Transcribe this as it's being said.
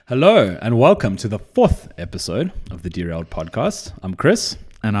Hello and welcome to the fourth episode of the Derailed Podcast. I'm Chris.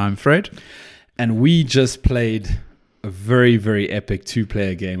 And I'm Fred. And we just played a very, very epic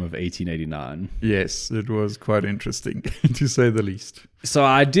two-player game of 1889. Yes, it was quite interesting, to say the least. So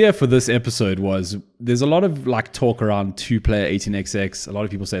our idea for this episode was, there's a lot of talk around two-player 18xx. A lot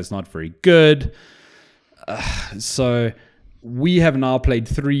of people say it's not very good. So we have now played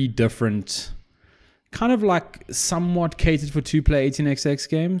three different, kind of somewhat catered for two-player 18xx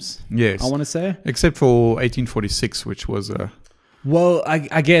games. Yes. I want to say. Except for 1846, which was a... Well,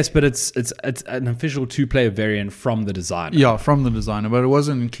 I guess, but it's an official two-player variant from the designer. Yeah, from the designer, but it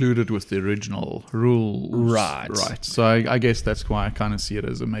wasn't included with the original rules. Right. So I guess that's why I kind of see it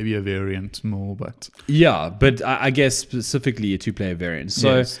as maybe a variant more, but... Yeah, but I guess specifically a two-player variant.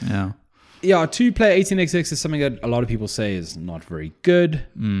 So, yes, yeah. Yeah, two-player 18xx is something that a lot of people say is not very good.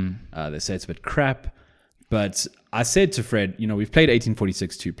 They say it's a bit crap. But I said to Fred, we've played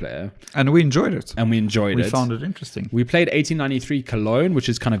 1846 two-player. And we enjoyed it. And we enjoyed it. We found it interesting. We played 1893 Cologne, which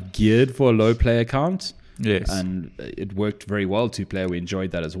is kind of geared for a low player count. Yes. And it worked very well two-player. We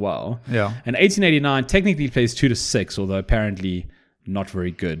enjoyed that as well. Yeah. And 1889 technically plays 2 to 6, although apparently not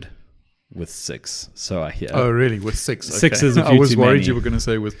very good with 6. So I hear. Oh, really? With 6? Okay. 6 is a few I was too worried many. you were going to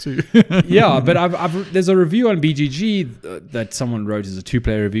say with 2. Yeah, but there's a review on BGG that someone wrote as a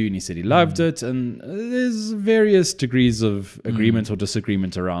two-player review, and he said he loved it, and there's various degrees of agreement or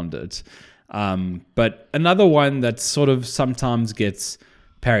disagreement around it. But another one that sort of sometimes gets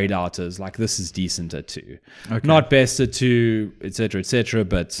parried out as this is decent at 2. Okay. Not best at 2, etc.,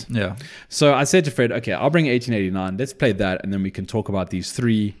 but... Yeah. So I said to Fred, okay, I'll bring 1889, let's play that, and then we can talk about these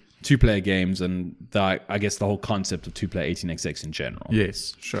 3 two-player games and I guess the whole concept of two-player 18xx in general.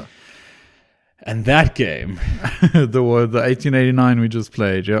 Yes, sure. And that game... the 1889 we just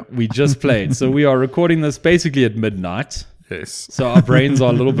played, yeah. We just played. So we are recording this basically at midnight. Yes. So our brains are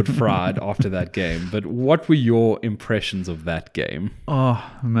a little bit fried after that game. But what were your impressions of that game?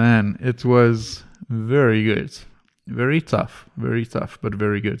 Oh, man. It was very good. Very tough, but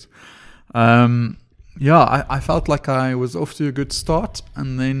very good. Yeah, I felt like I was off to a good start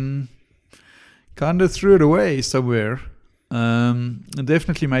and then kind of threw it away somewhere. I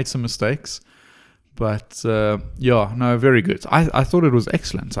definitely made some mistakes. But yeah, no, very good. I thought it was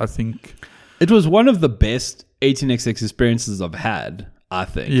excellent. I think it was one of the best 18xx experiences I've had, I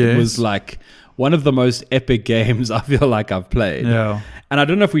think. Yes. It was one of the most epic games I feel like I've played. Yeah. And I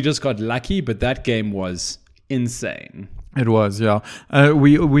don't know if we just got lucky, but that game was insane. It was, yeah.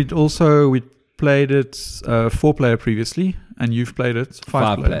 We played it 4-player previously, and you've played it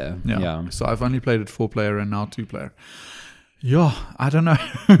 5-player. Yeah. So I've only played it 4-player and now 2-player. Yeah, I don't know.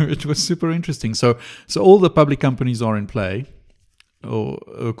 It was super interesting. So all the public companies are in play, or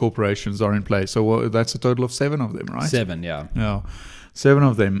corporations are in play. So that's a total of 7 of them, right? 7, yeah. Yeah, 7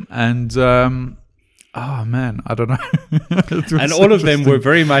 of them. And oh man, I don't know. And all of them were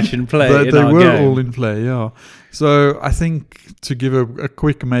very much in play. They were all in play, yeah. So I think to give a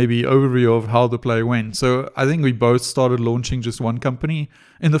quick maybe overview of how the play went. So I think we both started launching just one company.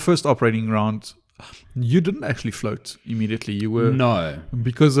 In the first operating round, you didn't actually float immediately. You were... No.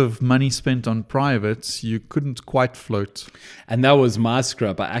 Because of money spent on privates, you couldn't quite float. And that was my screw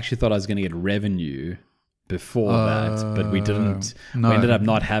up. I actually thought I was going to get revenue before that, but we didn't. No. We ended up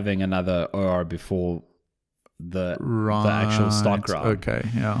not having another OR before the actual stock round. Okay,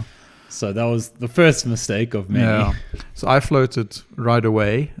 yeah. So that was the first mistake of many. Yeah. So I floated right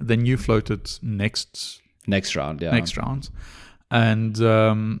away. Then you floated next round, yeah. Next round. And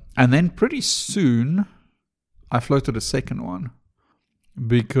then pretty soon I floated a second one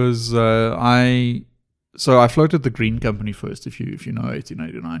because I floated the green company first. If you know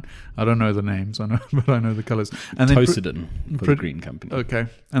 1889, I don't know the names, but I know the colors. And then Toasted for the green company. Okay,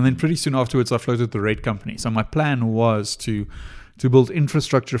 and then pretty soon afterwards I floated the red company. So my plan was to build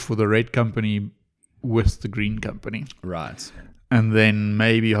infrastructure for the red company with the green company, right? And then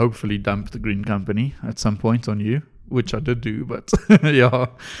maybe hopefully dump the green company at some point on you. Which I did do, but yeah,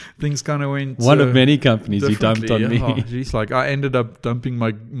 things kind of went... One of many companies you dumped on me. Oh, geez, I ended up dumping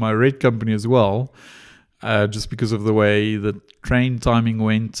my red company as well, just because of the way the train timing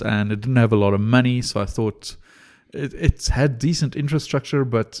went, and it didn't have a lot of money, so I thought it had decent infrastructure,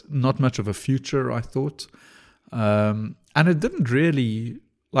 but not much of a future, I thought. And it didn't really...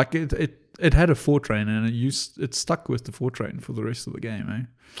 It had a 4-train, and it stuck with the 4-train for the rest of the game, eh?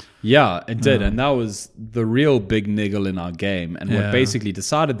 Yeah, it did. And that was the real big niggle in our game. And what Yeah. basically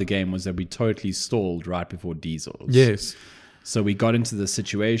decided the game was that we totally stalled right before diesels. Yes. So we got into the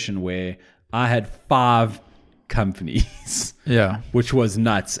situation where I had 5 companies, Yeah. which was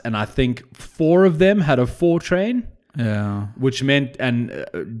nuts. And I think 4 of them had a 4-train. Yeah. which meant, and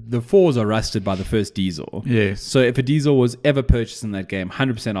the 4s are rusted by the first diesel. Yes. So if a diesel was ever purchased in that game,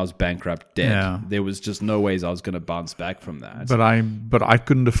 100% I was bankrupt, dead. Yeah. There was just no ways I was going to bounce back from that. But I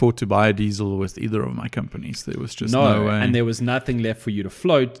couldn't afford to buy a diesel with either of my companies. There was just no way. And there was nothing left for you to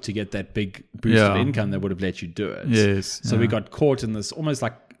float to get that big boost of income that would have let you do it. Yes. So we got caught in this almost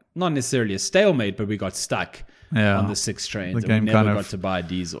like, not necessarily a stalemate, but we got stuck on the 6 trains. The game and we never kind got of- to buy a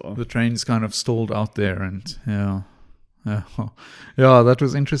diesel. The trains kind of stalled out there, and yeah, that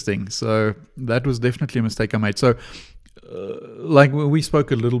was interesting. So that was definitely a mistake I made. So, like we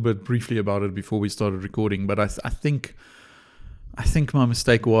spoke a little bit briefly about it before we started recording, but I think my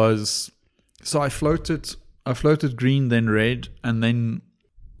mistake was, so I floated green, then red, and then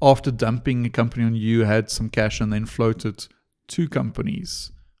after dumping a company on you, had some cash, and then floated 2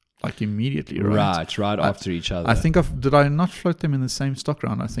 companies like immediately, right? Right after each other. I think did I not float them in the same stock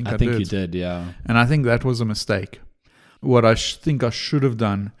round? I think you did, yeah. And I think that was a mistake. What I think I should have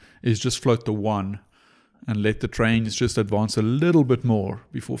done is just float the 1 and let the trains just advance a little bit more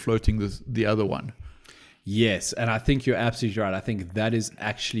before floating the other one. Yes, and I think you're absolutely right. I think that is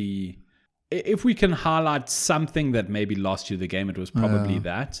actually, if we can highlight something that maybe lost you the game, it was probably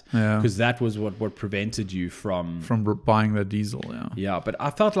that. Yeah. Because that was what prevented you from buying the diesel, yeah. Yeah, but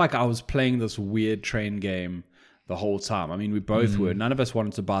I felt like I was playing this weird train game the whole time. I mean, we both were. None of us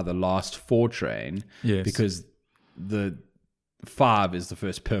wanted to buy the last 4 train. Yes. Because the 5 is the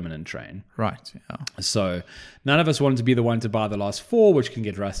first permanent train. Right, yeah. So none of us wanted to be the one to buy the last 4, which can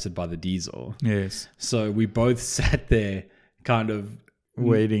get rusted by the diesel. Yes. So we both sat there kind of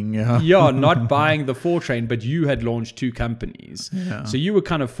waiting, not buying the 4 train, but you had launched 2 companies. Yeah. So you were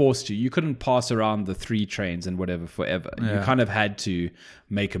kind of forced to. You couldn't pass around the 3 trains and whatever forever. Yeah. You kind of had to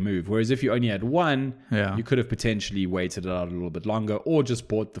make a move. Whereas if you only had 1, Yeah. you could have potentially waited it out a little bit longer, or just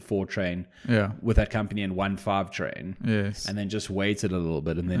bought the 4 train Yeah. with that company and 1 5 train. Yes. And then just waited a little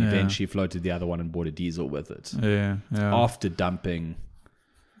bit, and then Yeah. eventually floated the other one and bought a diesel with it. Yeah. After dumping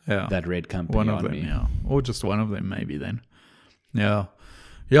that red company one of on them, me. yeah. Or just one of them maybe then. Yeah.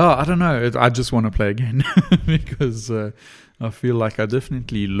 Yeah, I don't know. I just want to play again because I feel like I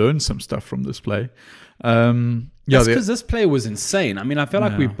definitely learned some stuff from this play. That's because this play was insane. I mean, I felt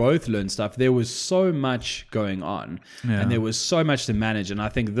like we Yeah. both learned stuff. There was so much going on, Yeah. and there was so much to manage. And I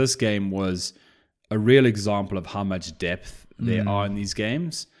think this game was a real example of how much depth there are in these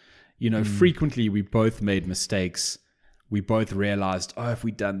games. You know, frequently we both made mistakes. We both realized, if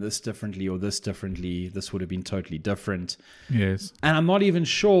we'd done this differently or this differently, this would have been totally different. Yes. And I'm not even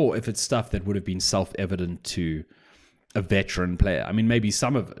sure if it's stuff that would have been self-evident to a veteran player. I mean, maybe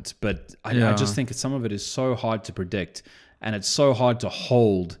some of it, but I just think some of it is so hard to predict, and it's so hard to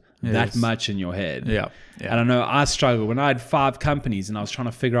hold that Yes. much in your head. Yeah. And I know I struggled when I had 5 companies and I was trying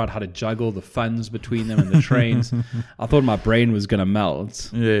to figure out how to juggle the funds between them and the trains. I thought my brain was going to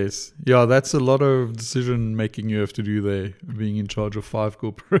melt. Yes. Yeah, that's a lot of decision making you have to do there, being in charge of 5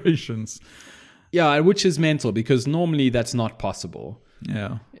 corporations. Yeah, which is mental because normally that's not possible.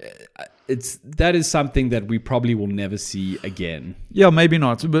 Yeah. That is something that we probably will never see again. Yeah, maybe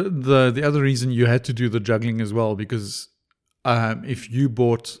not. But the other reason you had to do the juggling as well, because if you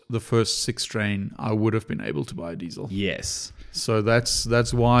bought the first 6 train, I would have been able to buy a diesel. Yes. So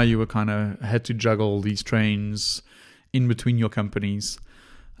that's why you were kind of had to juggle these trains in between your companies.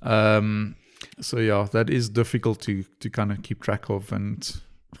 So yeah, that is difficult to kind of keep track of. And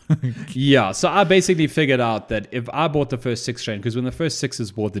Yeah, so I basically figured out that if I bought the first 6 train, because when the first 6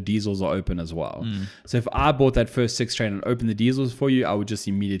 is bought, the diesels are open as well. So if I bought that first 6 train and opened the diesels for you, I would just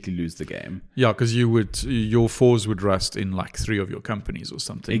immediately lose the game. yeah, because your 4s would rust in like 3 of your companies or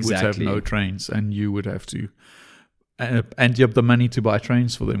something, which have Exactly. no trains, and you would have to ante up the money to buy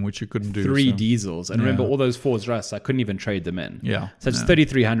trains for them, which you couldn't do. 3 so. diesels. And remember, all those 4s rust, I couldn't even trade them in. Yeah. So it's yeah.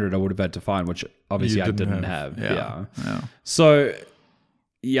 3,300 I would have had to find, which obviously You I didn't have. Yeah. Yeah.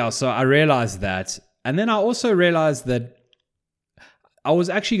 So I realized that. And then I also realized that I was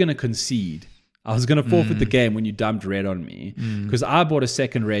actually going to concede. I was going to forfeit the game when you dumped red on me because I bought a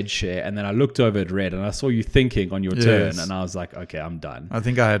second red share and then I looked over at red and I saw you thinking on your turn and I was like, okay, I'm done. I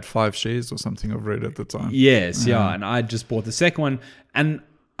think I had 5 shares or something of red at the time. Yes, yeah. And I just bought the second one and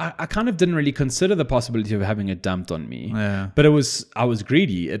I kind of didn't really consider the possibility of having it dumped on me. Yeah. But I was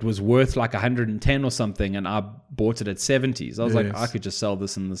greedy. It was worth like 110 or something and I bought it at 70. So I was like, Yes. I could just sell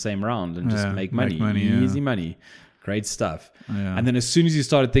this in the same round and just Yeah, make make money. money, yeah. Easy money. Great stuff. Yeah. And then as soon as you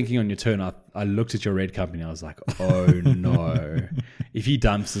started thinking on your turn, I looked at your red company. I was like, oh no. If he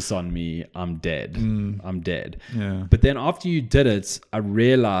dumps this on me, I'm dead. I'm dead. Yeah. But then after you did it, I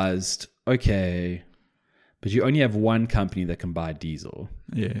realized, okay, but you only have one company that can buy diesel.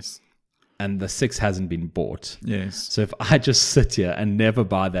 Yes. and the 6 hasn't been bought. Yes. So if I just sit here and never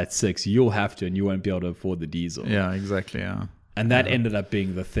buy that 6, you'll have to, and you won't be able to afford the diesel. Yeah, exactly. Yeah. And that ended up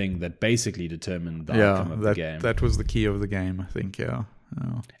being the thing that basically determined the outcome of the game. That was the key of the game, I think. Yeah.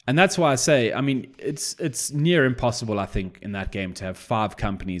 And that's why I say, I mean, it's near impossible, I think, in that game to have 5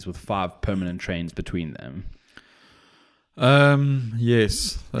 companies with 5 permanent trains between them.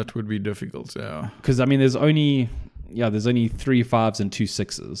 Yes, that would be difficult. Yeah. Because I mean, there's only 3 5s and 2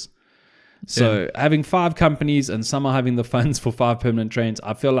 6s. So having 5 companies and some are having the funds for 5 permanent trains,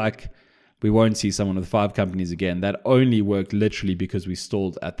 I feel like we won't see someone with 5 companies again. That only worked literally because we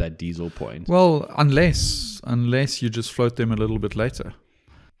stalled at that diesel point. Well, unless you just float them a little bit later.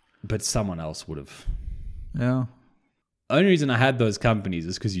 But someone else would have. Yeah. Only reason I had those companies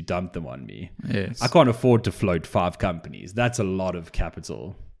is because you dumped them on me. Yes. I can't afford to float 5 companies. That's a lot of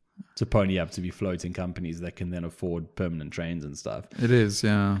capital to pony up to be floating companies that can then afford permanent trains and stuff. It is,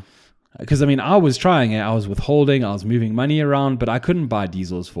 yeah. Because, I mean, I was trying it. I was withholding. I was moving money around, but I couldn't buy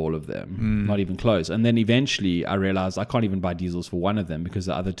diesels for all of them. Not even close. And then eventually I realized I can't even buy diesels for one of them because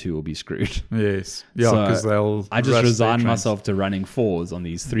the other 2 will be screwed. Yes. Yeah, because they'll... I just resigned myself to running 4s on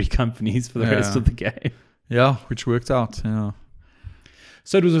these 3 companies for the rest of the game. Yeah, which worked out, yeah.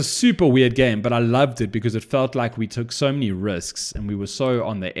 So it was a super weird game, but I loved it because it felt like we took so many risks and we were so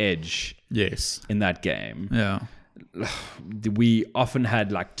on the edge in that game. Yeah. We often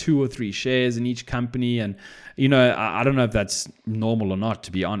had like 2 or 3 shares in each company. And, you know, I don't know if that's normal or not,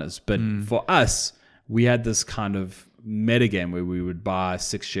 to be honest. But for us, we had this kind of metagame where we would buy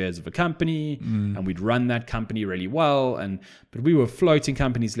 6 shares of a company and we'd run that company really well. But we were floating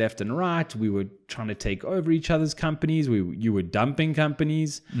companies left and right. We were trying to take over each other's companies. You were dumping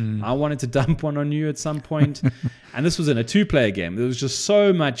companies. I wanted to dump one on you at some point. And this was in a 2-player game. There was just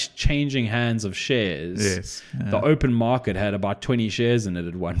so much changing hands of shares. Yes. Yeah. The open market had about 20 shares in it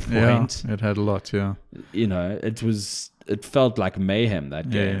at one point. Yeah, it had a lot, yeah. You know, it felt like mayhem,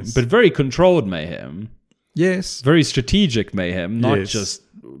 that game. Yes. But very controlled mayhem. Yes. Very strategic mayhem, not just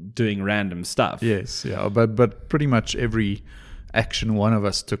doing random stuff. Yes, yeah. But pretty much every action one of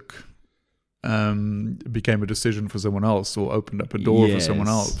us took became a decision for someone else or opened up a door for someone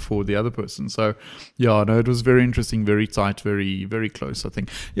else, for the other person. So, yeah, no, it was very interesting, very tight, very, very close, I think.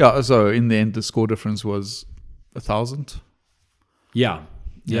 Yeah, so in the end, the score difference was 1,000. Yeah.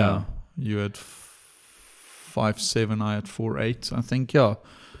 You had 5-7, I had 4-8, I think, yeah.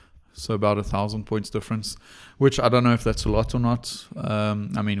 So about 1,000 points difference, which I don't know if that's a lot or not. I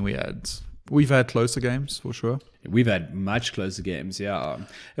mean, we've had closer games for sure. We've had much closer games, yeah.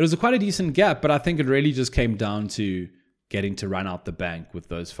 It was quite a decent gap, but I think it really just came down to getting to run out the bank with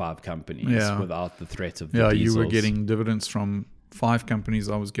those 5 companies without the threat of the diesels. You were getting dividends from 5 companies.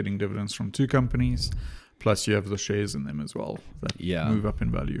 I was getting dividends from 2 companies. Plus you have the shares in them as well that move up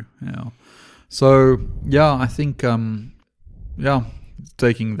in value. Yeah. So, yeah, I think,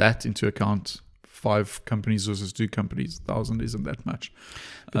 taking that into account, 5 companies versus 2 companies, 1,000 isn't that much.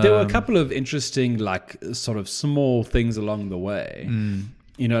 But there were a couple of interesting, like, sort of small things along the way.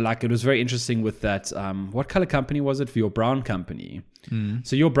 You know, like, it was very interesting with that. What color company was it for your brown company?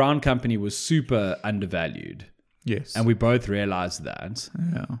 So your brown company was super undervalued. Yes. And we both realized that.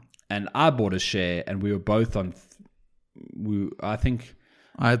 Yeah. And I bought a share, and we were both on. I think.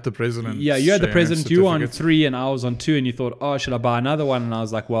 I had the president. Yeah, you had the president. You were on 3 and I was on 2, and you thought, oh, should I buy another one? And I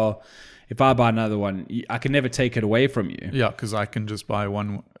was like, well, if I buy another one, I can never take it away from you. Yeah, because I can just buy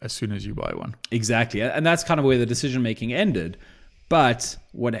one as soon as you buy one. Exactly. And that's kind of where the decision making ended. But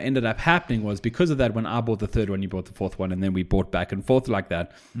what ended up happening was, because of that, when I bought the 3rd one, you bought the 4th one, and then we bought back and forth like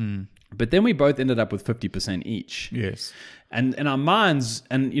that. But then we both ended up with 50% each. Yes. And in our minds,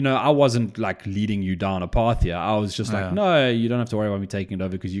 and, you know, I wasn't like leading you down a path here. I was just like, no, you don't have to worry about me taking it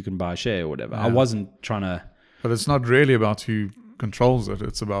over because you can buy a share or whatever. I wasn't trying to. But it's not really about who controls it.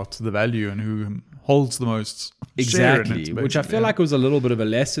 It's about the value and who holds the most share in it, which I feel like was a little bit of a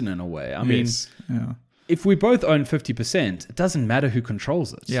lesson in a way. I mean, if we both own 50%, it doesn't matter who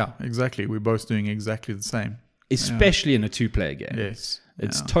controls it. Yeah, exactly. We're both doing exactly the same. Especially in a 2-player game. Yes.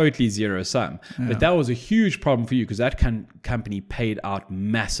 It's totally zero sum. But that was a huge problem for you because that company paid out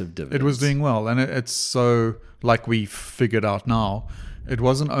massive dividends. It was doing well. And it's so, like we figured out now, it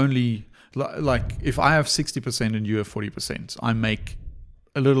wasn't only, like if I have 60% and you have 40%, I make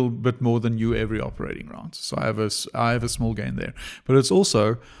a little bit more than you every operating round. So I have a small gain there. But it's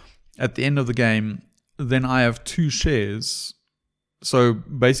also, at the end of the game, then I have 2 shares. So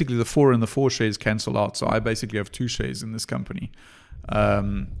basically the 4 and the 4 shares cancel out. So I basically have 2 shares in this company.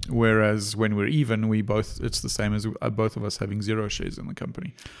 Whereas when we're even, it's the same as both of us having 0 shares in the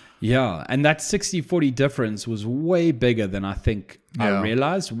company. Yeah, and that 60-40 difference was way bigger than I think I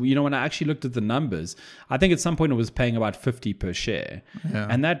realized. You know, when I actually looked at the numbers, I think at some point it was paying about 50 per share. Yeah.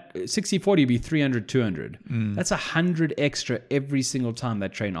 And that 60-40 would be 300, 200. That's 100 extra every single time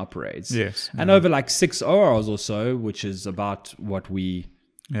that train operates. Yes. And over like 6 hours or so, which is about what we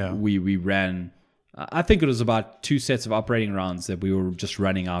ran. I think it was about 2 sets of operating rounds that we were just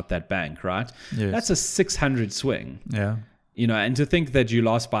running out that bank, right? Yes. That's a 600 swing. Yeah. You know, and to think that you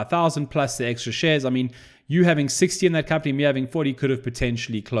lost by 1,000 plus the extra shares, I mean, you having 60 in that company, me having 40 could have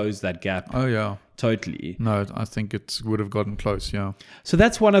potentially closed that gap. Oh, yeah. Totally. No, I think it would have gotten close, yeah. So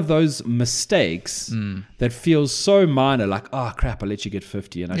that's one of those mistakes that feels so minor, like, oh, crap, I let you get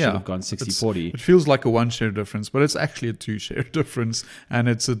 50 and I should have gone 60-40. It feels like a 1 share difference, but it's actually a 2 share difference, and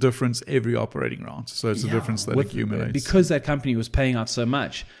it's a difference every operating round. So it's a difference that accumulates. Because that company was paying out so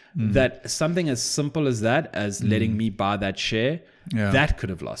much, that something as simple as that, as letting me buy that share, that could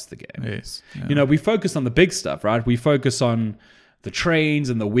have lost the game. Yes. Yeah. You know, we focus on the big stuff, right? We focus on the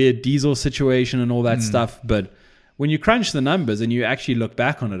trains and the weird diesel situation and all that stuff. But when you crunch the numbers and you actually look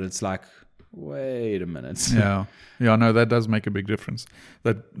back on it, it's like, wait a minute. Yeah. Yeah, no, that does make a big difference.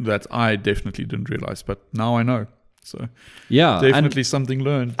 That I definitely didn't realize, but now I know. So definitely something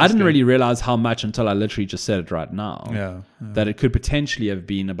learned. I didn't really realize how much until I literally just said it right now. Yeah. That it could potentially have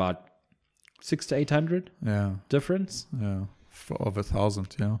been about 600 to 800 difference. Yeah. Of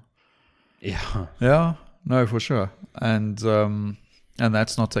 1,000, yeah. Yeah. Yeah. No, for sure. And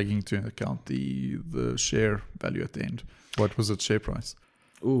that's not taking into account the share value at the end. What was its share price?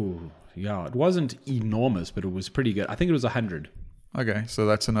 Ooh, yeah. It wasn't enormous, but it was pretty good. I think it was 100. Okay, so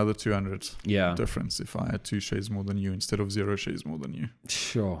that's another 200 Yeah. difference if I had 2 shares more than you instead of 0 shares more than you.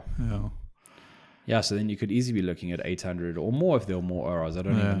 Sure. Yeah. Yeah, so then you could easily be looking at 800 or more if there were more hours. I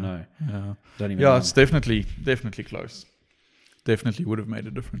don't even know. Yeah. Don't even know. It's definitely close. Definitely would have made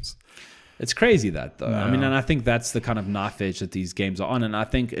a difference. It's crazy that though. Yeah. I mean, and I think that's the kind of knife edge that these games are on. And I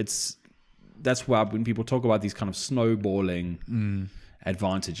think that's why when people talk about these kind of snowballing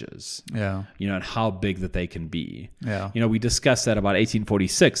advantages, you know, and how big that they can be. Yeah. You know, we discussed that about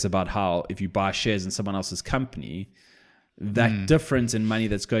 1846, about how if you buy shares in someone else's company, that difference in money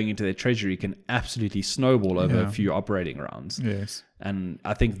that's going into their treasury can absolutely snowball over a few operating rounds. Yes. And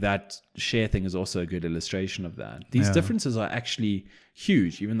I think that share thing is also a good illustration of that. These differences are actually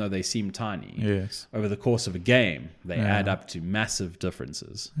huge, even though they seem tiny. Yes. Over the course of a game, they add up to massive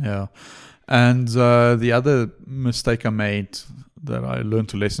differences. Yeah. And the other mistake I made that I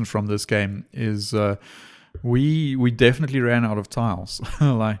learned a lesson from this game is we definitely ran out of tiles.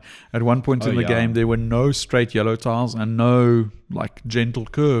 Like at one point in the game, there were no straight yellow tiles and no like gentle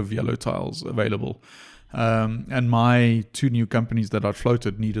curve yellow tiles available. And my 2 new companies that I'd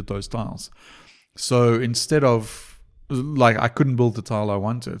floated needed those tiles. So instead of like, I couldn't build the tile I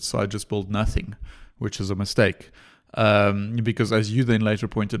wanted, so I just built nothing, which is a mistake. Because as you then later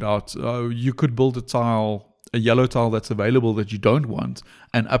pointed out, you could build a yellow tile that's available that you don't want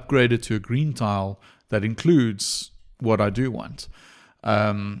and upgrade it to a green tile that includes what I do want.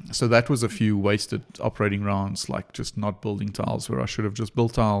 So that was a few wasted operating rounds, like just not building tiles where I should have just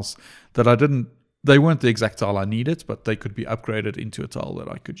built tiles that they weren't the exact tile I needed, but they could be upgraded into a tile that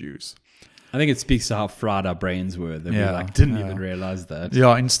I could use. I think it speaks to how fried our brains were that we didn't even realize that.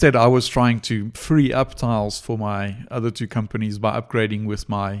 Yeah, instead I was trying to free up tiles for my other 2 companies by upgrading with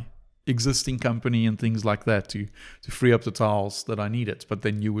my existing company and things like that to free up the tiles that I needed, but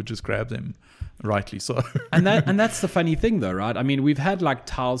then you would just grab them, rightly so. and that's the funny thing though, right? I mean, we've had like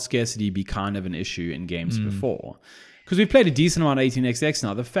tile scarcity be kind of an issue in games before, because we've played a decent amount of 18xx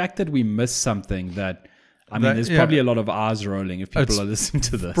now. The fact that we missed something that, I mean, there's probably a lot of eyes rolling if people are listening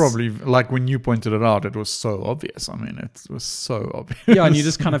to this. Probably, like when you pointed it out, it was so obvious. I mean, it was so obvious. Yeah, and you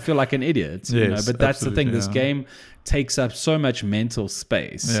just kind of feel like an idiot. You know? But that's the thing. Yeah. This game takes up so much mental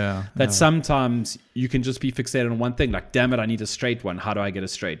space that sometimes you can just be fixated on one thing. Like, damn it, I need a straight one. How do I get a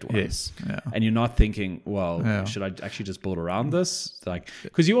straight one? Yes. Yeah. And you're not thinking, well, should I actually just build around this? Like,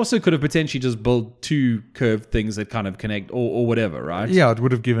 because you also could have potentially just built 2 curved things that kind of connect or whatever, right? Yeah, it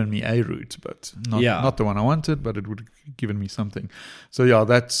would have given me a route, but not the one I wanted, but it would have given me something. So yeah,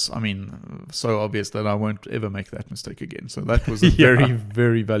 that's, I mean, so obvious that I won't ever make that mistake again. So that was a very,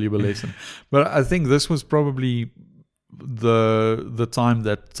 very valuable lesson. But I think this was probably the time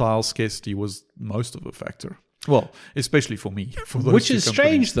that tile scarcity was most of a factor. Well, especially for me. For those Which 2 is companies.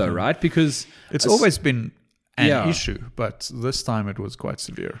 strange though, right? Because it's always been an issue, but this time it was quite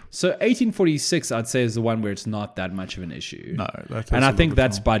severe. So 1846, I'd say, is the one where it's not that much of an issue. No, that and I think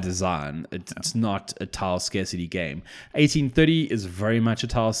that's by design. It's not a tile scarcity game. 1830 is very much a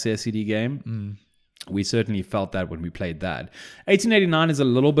tile scarcity game. We certainly felt that when we played that. 1889 is a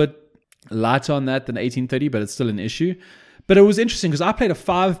little bit lighter on that than 1830, but it's still an issue. But it was interesting because I played a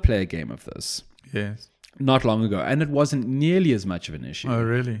 5-player game of this. Yes. Not long ago, and it wasn't nearly as much of an issue. Oh,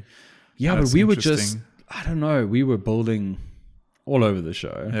 really? Yeah, but we were just, I don't know, we were building all over the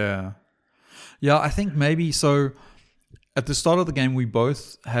show. Yeah. Yeah, I think maybe so. At the start of the game, we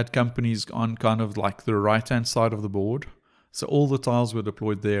both had companies on kind of like the right-hand side of the board. So all the tiles were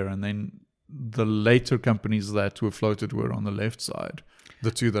deployed there, and then the later companies that were floated were on the left side. The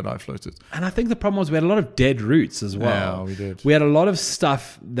two that I floated. And I think the problem was we had a lot of dead routes as well. Yeah, we did. We had a lot of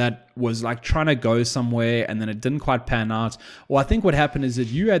stuff that was like trying to go somewhere and then it didn't quite pan out. Or I think what happened is that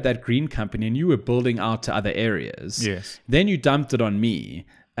you had that green company and you were building out to other areas. Yes. Then you dumped it on me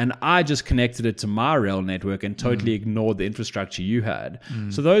and I just connected it to my rail network and totally ignored the infrastructure you had.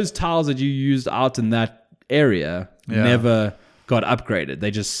 So those tiles that you used out in that area never got upgraded.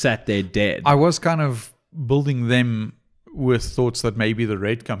 They just sat there dead. I was kind of building them with thoughts that maybe the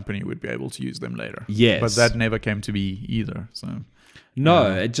red company would be able to use them later. Yes. But that never came to be either. So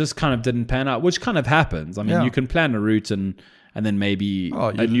no, it just kind of didn't pan out, which kind of happens. I mean, you can plan a route and then maybe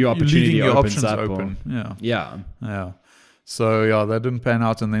a new opportunity opens up. Yeah. So yeah, that didn't pan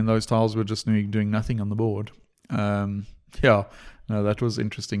out, and then those tiles were just doing nothing on the board. No, that was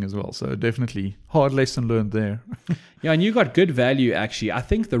interesting as well. So definitely hard lesson learned there. Yeah, and you got good value, actually. I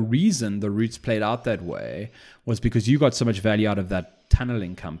think the reason the routes played out that way was because you got so much value out of that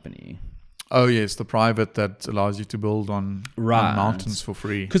tunneling company. Oh, yes, the private that allows you to build on mountains for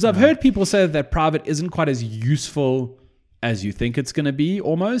free. Because I've heard people say that private isn't quite as useful as you think it's going to be,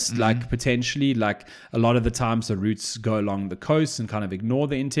 almost. Like potentially, like a lot of the times the routes go along the coast and kind of ignore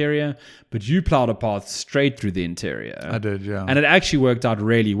the interior, but you plowed a path straight through the interior. I did, yeah. And it actually worked out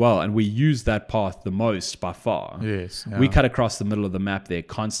really well, and we used that path the most by far. Yes. Yeah. We cut across the middle of the map there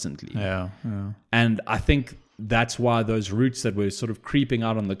constantly. Yeah. And I think that's why those routes that were sort of creeping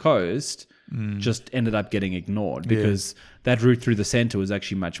out on the coast just ended up getting ignored, because that route through the center was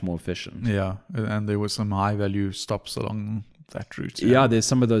actually much more efficient. Yeah, and there were some high value stops along that route. Yeah, there's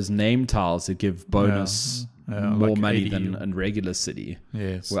some of those name tiles that give bonus more like money 80. than a regular city.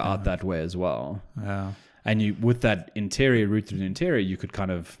 Yes, we're out that way as well. Yeah. And you, with that interior route through the interior, you could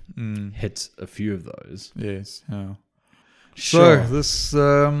kind of hit a few of those. Yes, yeah. Sure. So this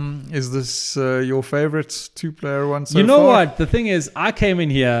is this your favorite 2-player one so You know far? what? The thing is, I came in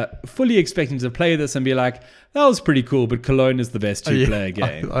here fully expecting to play this and be like, that was pretty cool, but Cologne is the best 2-player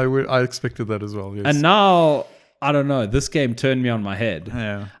game. I expected that as well, yes. And now, I don't know, this game turned me on my head.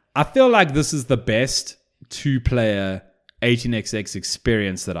 Yeah. I feel like this is the best 2-player 18xx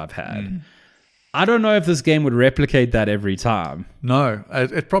experience that I've had. I don't know if this game would replicate that every time. No,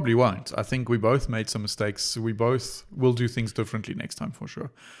 it probably won't. I think we both made some mistakes. We both will do things differently next time for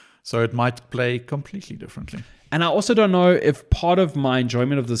sure. So it might play completely differently. And I also don't know if part of my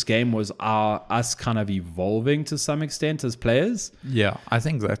enjoyment of this game was us kind of evolving to some extent as players. Yeah, I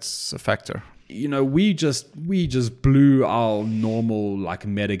think that's a factor. You know, we just blew our normal like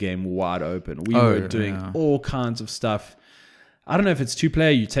metagame wide open. We were doing all kinds of stuff. I don't know if it's 2-player,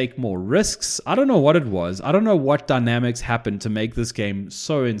 you take more risks. I don't know what it was. I don't know what dynamics happened to make this game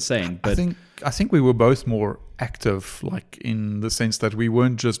so insane. But I think we were both more active, like in the sense that we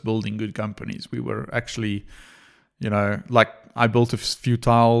weren't just building good companies. We were actually, like I built a few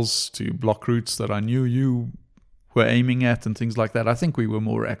tiles to block routes that I knew you were aiming at and things like that. I think we were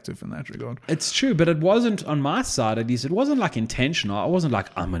more active in that regard. It's true, but it wasn't, on my side at least, it wasn't like intentional. I wasn't like,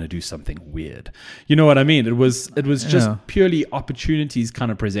 I'm going to do something weird. You know what I mean? It was just purely opportunities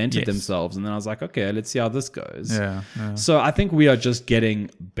kind of presented themselves. And then I was like, okay, let's see how this goes. Yeah. So I think we are just getting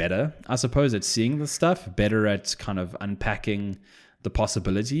better, I suppose, at seeing the stuff, better at kind of unpacking the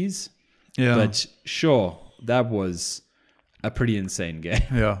possibilities. Yeah. But sure, that was a pretty insane game.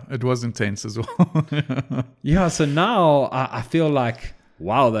 Yeah, it was intense as well. Yeah, so now I feel like,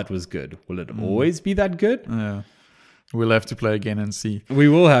 wow, that was good. Will it always be that good? Yeah. We'll have to play again and see. We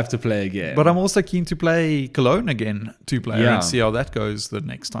will have to play again. But I'm also keen to play Cologne again, 2-player, and see how that goes the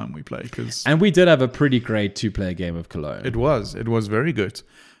next time we play. And we did have a pretty great 2-player game of Cologne. It was very good.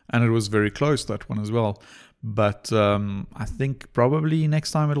 And it was very close, that one as well. But I think probably next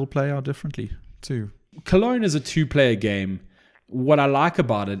time it'll play out differently too. Cologne is a 2-player game. What I like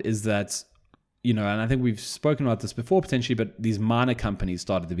about it is that, and I think we've spoken about this before potentially, but these minor companies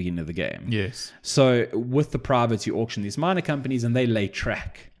start at the beginning of the game. Yes. So with the privates, you auction these minor companies and they lay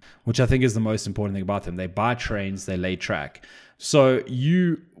track. which I think is the most important thing about them. They buy trains, they lay track. So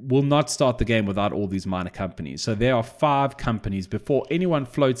you will not start the game without all these minor companies. So there are 5 companies before anyone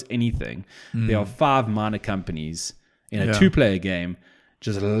floats anything. There are 5 minor companies in a 2-player game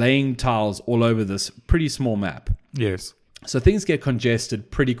just laying tiles all over this pretty small map. Yes. So things get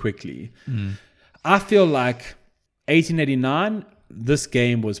congested pretty quickly. I feel like 1889, this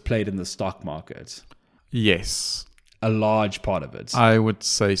game was played in the stock market. Yes. A large part of it. I would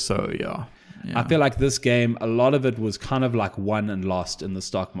say so, yeah. I feel like this game, a lot of it was kind of like won and lost in the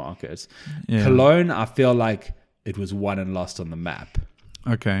stock market. Yeah. Cologne, I feel like it was won and lost on the map.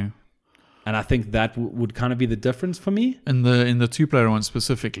 Okay. And I think that would kind of be the difference for me. In the 2-player one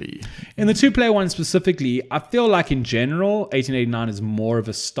specifically. In the 2-player one specifically, I feel like in general, 1889 is more of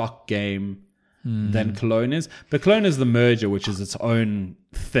a stock game than Cologne is. But Cologne is the merger, which is its own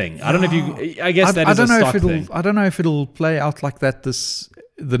thing. I don't know if you... I guess that is a stock thing. I don't know if it'll play out like that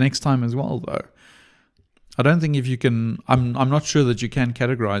the next time as well, though. I don't think if you can... I'm not sure that you can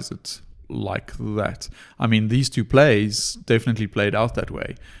categorize it like that. I mean, these 2 plays definitely played out that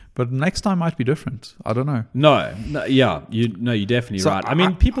way. But next time might be different. I don't know. No, you're definitely right. I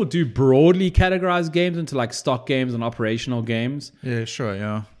mean, people do broadly categorize games into like stock games and operational games. Yeah, sure,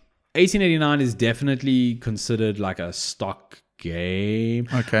 yeah. 1889 is definitely considered like a stock game.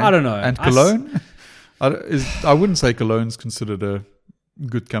 Okay. I don't know. And Cologne? I wouldn't say Cologne's considered a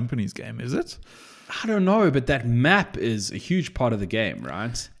good company's game, is it? I don't know, but that map is a huge part of the game,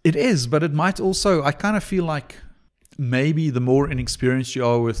 right? It is, but it might also... I kind of feel like maybe the more inexperienced you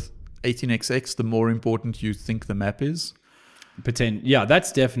are with 18xx, the more important you think the map is. Yeah,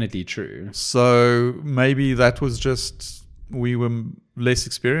 that's definitely true. So maybe that was just... We were less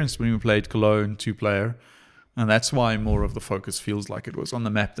experienced when we played Cologne 2-player, and that's why more of the focus feels like it was on the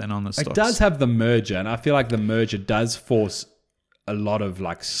map than on the stocks. It does have the merger, and I feel like the merger does force a lot of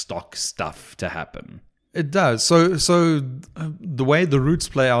like stock stuff to happen. It does. So the way the routes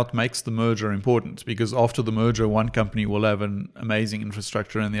play out makes the merger important, because after the merger, one company will have an amazing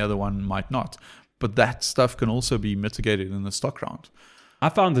infrastructure and the other one might not. But that stuff can also be mitigated in the stock round. I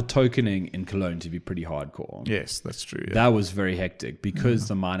found the tokening in Cologne to be pretty hardcore. Yes, that's true. Yeah. That was very hectic because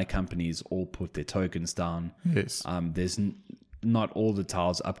the minor companies all put their tokens down. Yes. There's not all the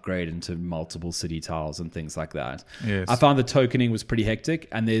tiles upgrade into multiple city tiles and things like that. Yes. I found the tokening was pretty hectic,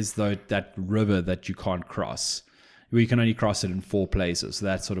 and there's that river that you can't cross. You can only cross it in 4 places, so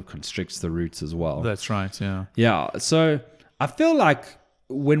that sort of constricts the routes as well. That's right, yeah. Yeah, so I feel like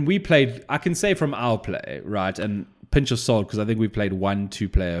when we played, I can say from our play, right, and pinch of salt, because I think we played 1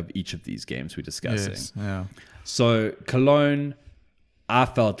 2-player of each of these games we're discussing. Yes, yeah. So Cologne, I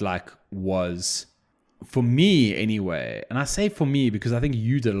felt like was, for me anyway, and I say for me because I think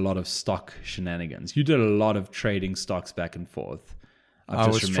you did a lot of stock shenanigans. You did a lot of trading stocks back and forth. I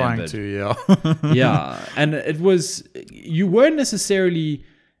was trying to, yeah. Yeah, and it was, you weren't necessarily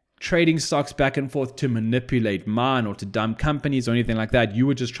trading stocks back and forth to manipulate mine or to dump companies or anything like that. You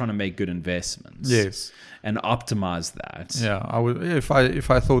were just trying to make good investments. Yes. And optimize that. Yeah, I would. If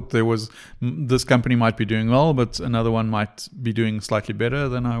I thought there was this company might be doing well, but another one might be doing slightly better,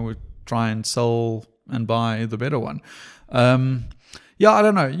 then I would try and sell and buy the better one. Yeah, I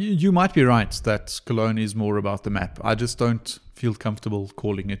don't know. You might be right that Cologne is more about the map. I just don't feel comfortable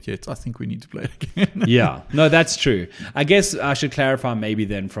calling it yet. I think we need to play it again. Yeah, no, that's true. I guess I should clarify maybe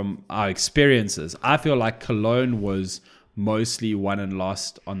then from our experiences. I feel like Cologne was mostly won and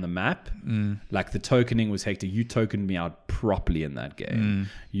lost on the map. Like the tokening was hectic. You tokened me out properly in that game.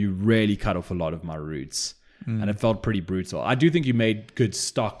 You really cut off a lot of my routes, and it felt pretty brutal. I do think you made good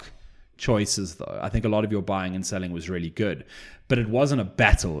stock choices, though. I think a lot of your buying and selling was really good, but it wasn't a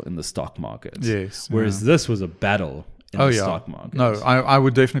battle in the stock market. Yes. Whereas this was a battle in the stock market. No, I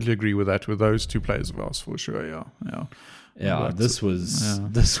would definitely agree with that, with those 2 players of ours, for sure. Yeah. Yeah, this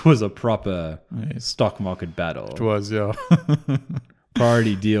was a proper stock market battle. It was, yeah.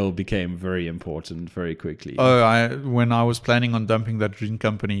 Priority deal became very important very quickly. When I was planning on dumping that green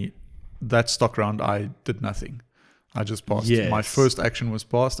company, that stock round, I did nothing. I just passed. Yes. My first action was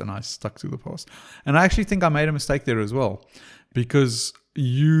passed, and I stuck to the pass. And I actually think I made a mistake there as well, because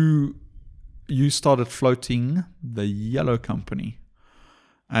you started floating the yellow company.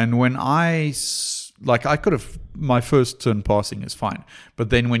 And when I could have, my first turn passing is fine. But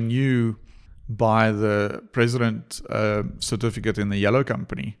then when you buy the president certificate in the yellow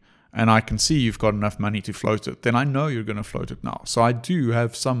company, and I can see you've got enough money to float it, then I know you're going to float it now. So I do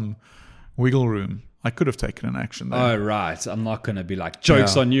have some wiggle room I could have taken an action there. Oh, right. I'm not going to be like,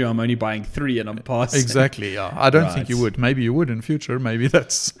 joke's on you. I'm only buying 3 and I'm passing. Exactly. Yeah. I don't think Right. you would. Maybe you would in future. Maybe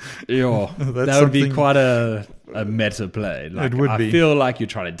that's Yeah, That's that would be something- quite a meta play. Like, It would I be. feel like you're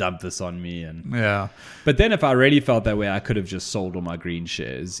trying to dump this on me. yeah. But then if I really felt that way, I could have just sold all my green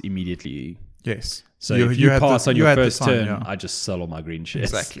shares immediately. Yes. So if you had pass on you your had the first time, turn, yeah. I just sell all my green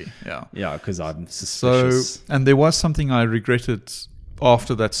shares. Exactly. Yeah. Yeah, because I'm So, suspicious. and there was something I regretted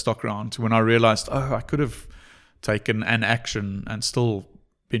after that stock round when I realized, I could have taken an action and still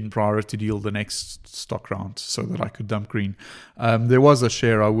been priority deal the next stock round so that I could dump green. There was a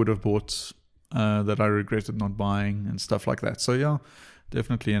share I would have bought that I regretted not buying and stuff like that. So yeah,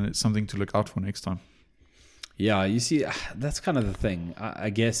 definitely, and it's something to look out for next time. Yeah, you see, that's kind of the thing.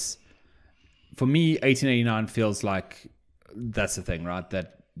 I guess for me, 1889 feels like that's the thing, right?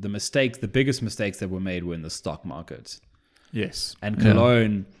 That the biggest mistakes that were made were in the stock market. Yes. And Yeah.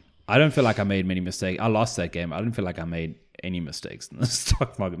 Cologne, I don't feel like I made many mistakes. I lost that game. I don't feel like I made any mistakes in the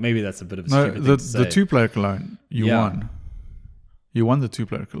stock market. Maybe that's a bit of a No, stupid the thing to say. 2-player Cologne, you Yeah. won. You won the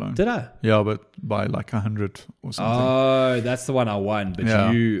 2-player Cologne. Did I? Yeah, but by like 100 or something. Oh, that's the one I won. But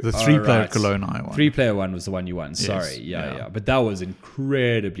yeah. you... The 3-player right. Cologne I won. 3-player one was the one you won. Yes, Sorry. Yeah. yeah. But that was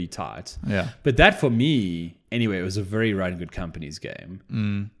incredibly tight. Yeah. But that for me, anyway, it was a very run good companies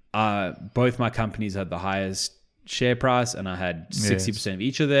game. Both my companies had the highest share price, and I had 60% of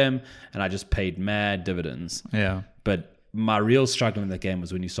each of them, and I just paid mad dividends. Yeah. But my real struggle in that game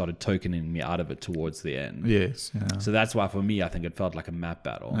was when you started tokening me out of it towards the end. Yes. Yeah. So that's why for me, I think it felt like a map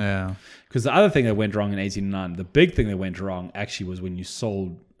battle. Yeah. Because the other thing that went wrong in 1809, the big thing that went wrong actually was when you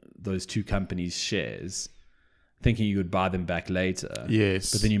sold those two companies' shares, thinking you would buy them back later.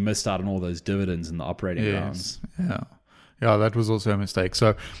 Yes. But then you missed out on all those dividends in the operating rounds. Yeah. Yeah, that was also a mistake.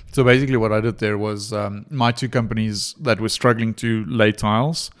 So basically what I did there was my two companies that were struggling to lay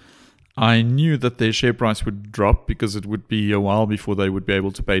tiles, I knew that their share price would drop because it would be a while before they would be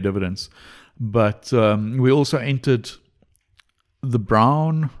able to pay dividends. But we also entered the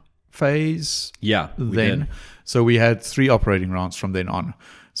brown phase Yeah, we then. did. So we had 3 operating rounds from then on.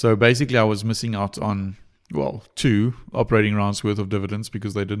 So basically I was missing out on 2 operating rounds worth of dividends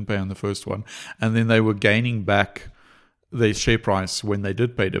because they didn't pay on the first one. And then they were gaining back their share price when they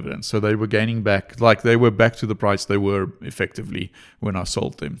did pay dividends. So they were gaining back, like they were back to the price they were effectively when I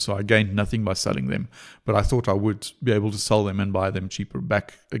sold them. So I gained nothing by selling them, but I thought I would be able to sell them and buy them cheaper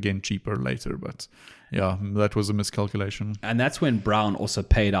later. But yeah, that was a miscalculation. And that's when Brown also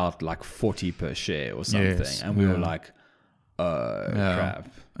paid out like 40 per share or something. Yes, And we were yeah. like, crap.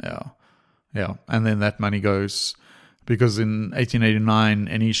 Yeah. And then that money goes, because in 1889,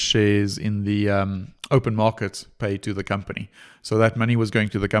 any shares in the open market paid to the company. So that money was going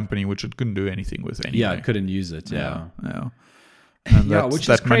to the company, which it couldn't do anything with anyway. Yeah, I couldn't use it. Yeah. Yeah. And Yeah, that- which is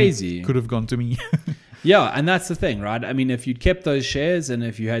that money crazy. Could have gone to me. Yeah, and that's the thing, right? I mean, if you'd kept those shares and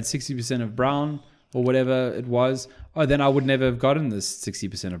if you had 60% of Brown or whatever it was, then I would never have gotten this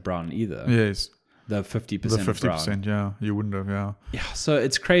 60% of Brown either. Yes. The 50% The of Brown. 50%, yeah. You wouldn't have, yeah. Yeah, so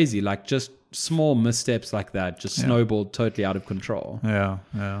it's crazy. Like just small missteps like that just snowballed totally out of control. Yeah.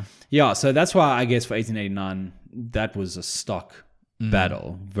 Yeah, so that's why I guess for 1889, that was a stock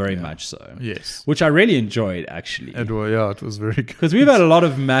battle, very much so. Yes. Which I really enjoyed, actually. It was very good. Because we've had a lot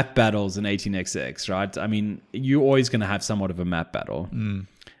of map battles in 18xx, right? I mean, you're always going to have somewhat of a map battle.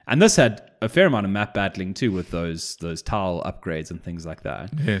 And this had a fair amount of map battling too with those tile upgrades and things like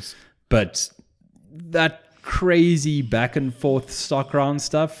that. Yes. But that crazy back and forth stock round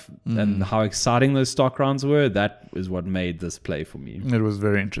stuff and how exciting those stock rounds were, that is what made this play for me. It was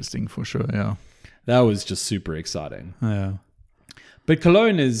very interesting for sure, yeah. That was just super exciting. Yeah. But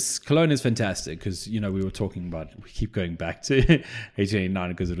Cologne is fantastic because, we were talking about, we keep going back to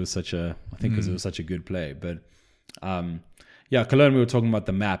 1889 because it was such a good play. But Cologne, we were talking about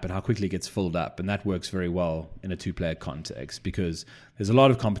the map and how quickly it gets filled up. And that works very well in a 2-player context because there's a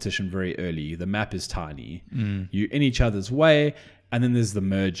lot of competition very early. The map is tiny. You're in each other's way. And then there's the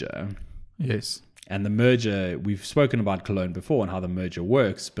merger. Yes. And the merger, we've spoken about Cologne before and how the merger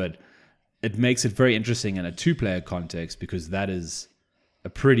works, but it makes it very interesting in a 2-player context because that is a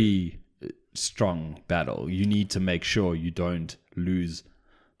pretty strong battle. You need to make sure you don't lose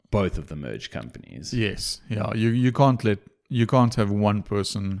both of the merged companies. Yes. Yeah. You can't have one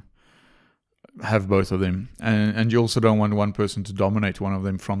person have both of them. And you also don't want one person to dominate one of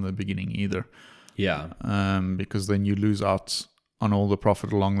them from the beginning either. Yeah. Because then you lose out on all the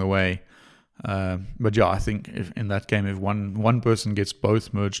profit along the way. But yeah, I think if in that game, if one person gets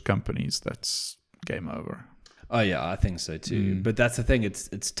both merged companies, that's game over. Oh yeah, I think so too. But that's the thing;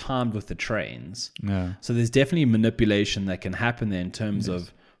 it's timed with the trains. Yeah. So there's definitely manipulation that can happen there in terms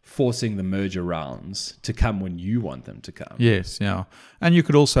of forcing the merger rounds to come when you want them to come. Yes, yeah. And you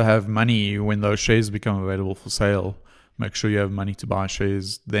could also have money when those shares become available for sale. Make sure you have money to buy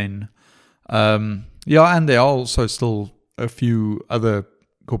shares then. And there are also still a few other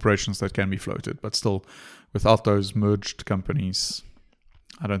corporations that can be floated, but still, without those merged companies,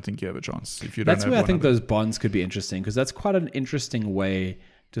 I don't think you have a chance. If you don't That's have where I one think other. those bonds could be interesting, because that's quite an interesting way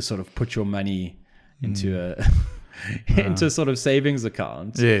to sort of put your money into into sort of savings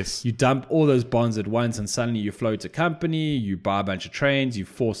account. Yes. You dump all those bonds at once and suddenly you float a company, you buy a bunch of trains, you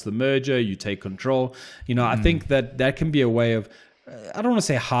force the merger, you take control. I think that can be a way of, I don't want to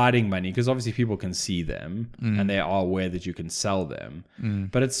say hiding money, because obviously people can see them and they are aware that you can sell them.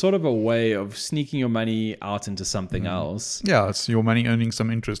 But it's sort of a way of sneaking your money out into something else. Yeah, it's your money earning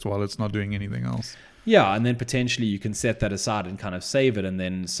some interest while it's not doing anything else. Yeah, and then potentially you can set that aside and kind of save it and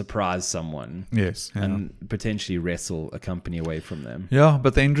then surprise someone. Yes. Yeah. And potentially wrestle a company away from them. Yeah,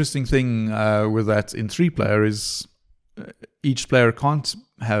 but the interesting thing with that in 3-player is each player can't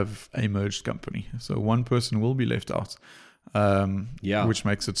have a merged company. So one person will be left out, which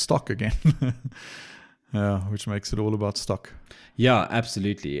makes it stock again. Which makes it all about stock. Yeah,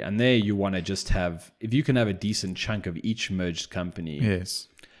 absolutely. And there you want to just have, if you can have a decent chunk of each merged company, Yes.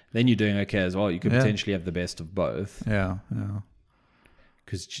 then you're doing okay as well. You could potentially have the best of both. Yeah.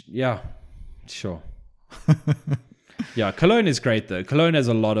 Because, sure. Yeah, Cologne is great though. Cologne has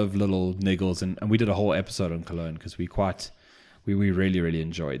a lot of little niggles, and we did a whole episode on Cologne because we really, really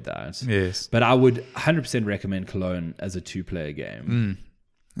enjoyed that. Yes. But I would 100% recommend Cologne as a 2-player game.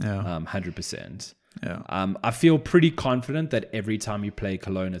 Yeah. 100%. Yeah. I feel pretty confident that every time you play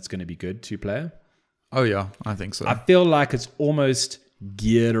Cologne, it's going to be good 2-player. Oh yeah, I think so. I feel like it's almost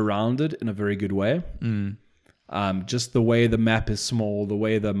geared around it in a very good way. Just the way the map is small, the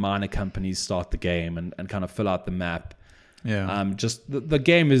way the minor companies start the game and kind of fill out the map. Yeah. Just the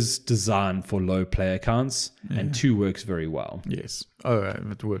game is designed for low player counts, and 2 works very well. Yes. Oh,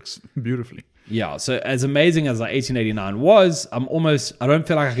 it works beautifully. Yeah. So as amazing as 1889 was, I don't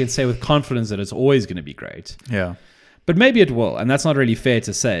feel like I can say with confidence that it's always going to be great. Yeah. But maybe it will, and that's not really fair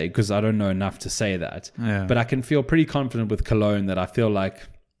to say because I don't know enough to say that. Yeah. But I can feel pretty confident with Cologne that I feel like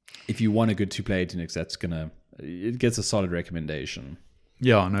if you want a good 2-player 18x, it gets a solid recommendation.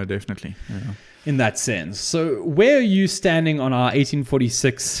 Yeah, no, definitely. Yeah. In that sense. So where are you standing on our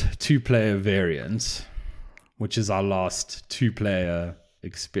 1846 2-player variant, which is our last 2-player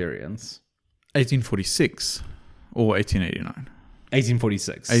experience? 1846 or 1889?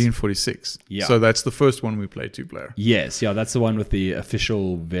 1846. 1846. Yeah. So that's the first one we played 2-player. Yes, yeah, that's the one with the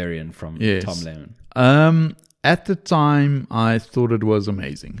official variant from Tom Lehman. At the time, I thought it was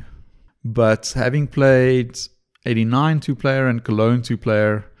amazing. But having played 89 2-player and Cologne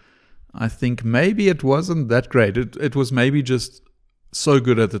 2-player, I think maybe it wasn't that great. It was maybe just so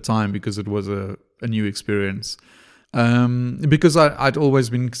good at the time because it was a new experience. Because I'd always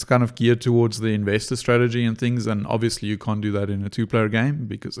been kind of geared towards the investor strategy and things, and obviously you can't do that in a 2-player game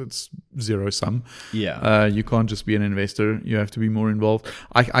because it's zero sum. Yeah. You can't just be an investor. You have to be more involved.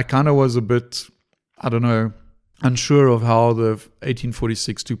 I kind of was a bit, I don't know, unsure of how the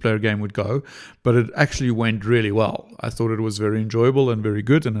 1846 2-player game would go, but it actually went really well. I thought it was very enjoyable and very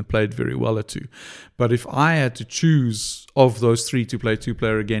good, and it played very well at 2. But if I had to choose of those 3 to play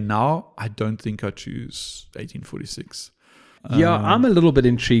 2-player again now, I don't think I'd choose 1846. Yeah, I'm a little bit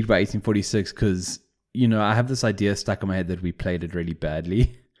intrigued by 1846 because, I have this idea stuck in my head that we played it really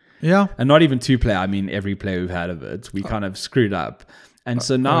badly. Yeah. And not even 2-player, I mean every player we've had of it. We kind of screwed up. And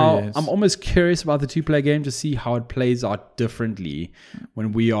so now yes. I'm almost curious about the 2-player game to see how it plays out differently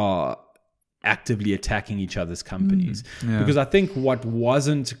when we are actively attacking each other's companies. Yeah. Because I think what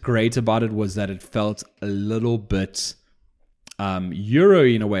wasn't great about it was that it felt a little bit Euro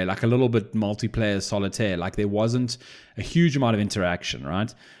in a way, like a little bit multiplayer solitaire. Like there wasn't a huge amount of interaction,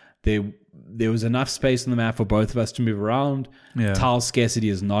 right? There was enough space on the map for both of us to move around. Yeah. Tile scarcity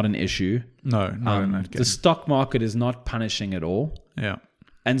is not an issue. No, in that game. The stock market is not punishing at all. Yeah.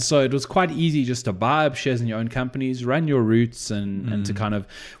 And so it was quite easy just to buy up shares in your own companies, run your routes, and to kind of,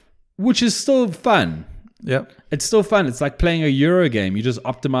 which is still fun. Yeah. It's still fun. It's like playing a Euro game. You're just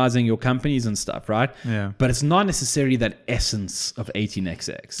optimizing your companies and stuff, right? Yeah. But it's not necessarily that essence of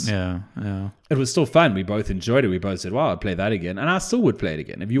 18xx. Yeah. It was still fun. We both enjoyed it. We both said, wow, I'd play that again. And I still would play it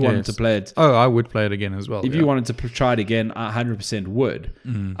again. If you wanted to play it. Oh, I would play it again as well. If you wanted to try it again, I 100% would.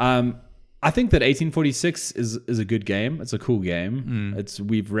 I think that 1846 is a good game. It's a cool game.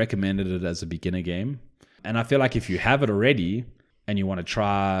 We've recommended it as a beginner game. And I feel like if you have it already and you want to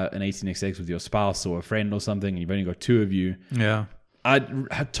try an 18xx with your spouse or a friend or something, and you've only got 2 of you, Yeah.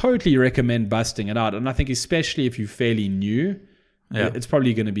 I'd totally recommend busting it out. And I think especially if you're fairly new Yeah. It's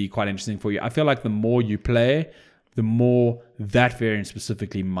probably going to be quite interesting for you. I feel like the more you play, the more that variant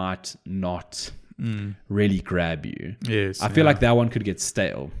specifically might not really grab you. Yes. I feel like that one could get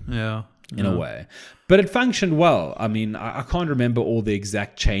stale Yeah. in a way. But it functioned well. I mean, I can't remember all the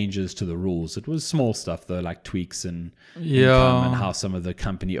exact changes to the rules. It was small stuff though, like tweaks and income and how some of the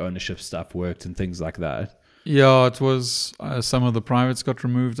company ownership stuff worked and things like that. Yeah, it was some of the privates got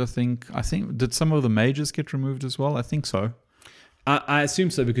removed, I think. Did some of the majors get removed as well? I think so. I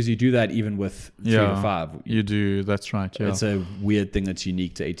assume so because you do that even with 3 to 5. You do, that's right. Yeah. It's a weird thing that's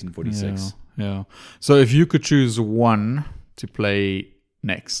unique to 1846. Yeah. So if you could choose one to play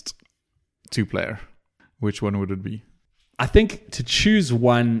next, 2-player, which one would it be? I think to choose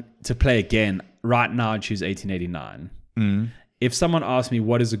one to play again, right now I'd choose 1889. If someone asked me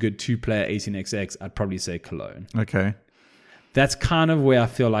what is a good 2-player 18xx, I'd probably say Cologne. Okay. That's kind of where I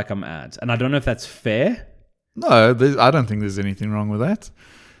feel like I'm at. And I don't know if that's fair. No, I don't think there's anything wrong with that.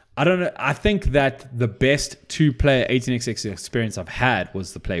 I don't know. I think that the best 2-player 18xx experience I've had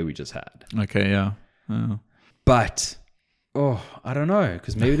was the play we just had. Okay, yeah. But, I don't know.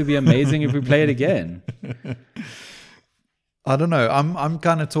 Because maybe it'd be amazing if we play it again. I don't know. I'm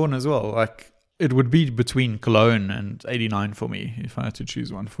kind of torn as well. Like, it would be between Cologne and 89 for me if I had to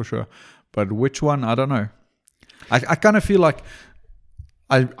choose one for sure. But which one? I don't know. I kind of feel like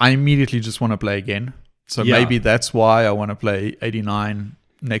I immediately just want to play again. So maybe that's why I want to play 89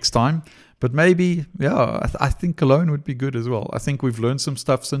 next time. But maybe, I think Cologne would be good as well. I think we've learned some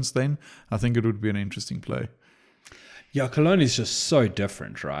stuff since then. I think it would be an interesting play. Yeah, Cologne is just so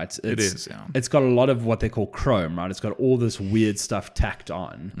different, right? It is, yeah. It's got a lot of what they call chrome, right? It's got all this weird stuff tacked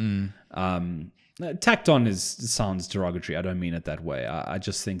on. Tacked on sounds derogatory. I don't mean it that way. I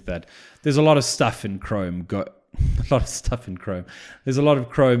just think that there's a lot of stuff in chrome. A lot of stuff in chrome. There's a lot of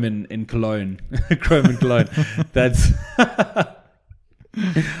chrome in Cologne. Chrome in Cologne. That's...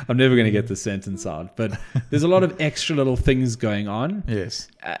 I'm never going to get the sentence out, but there's a lot of extra little things going on. Yes.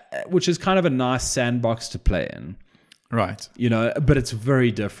 Which is kind of a nice sandbox to play in. Right. But it's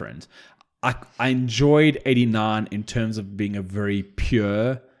very different. I enjoyed 89 in terms of being a very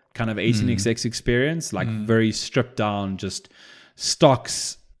pure kind of 18xx experience, like very stripped down, just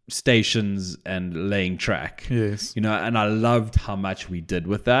stocks, stations, and laying track. Yes. And I loved how much we did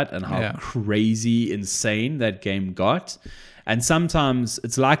with that and how crazy insane that game got. And sometimes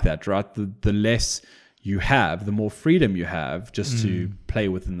it's like that, right? The less you have, the more freedom you have just to play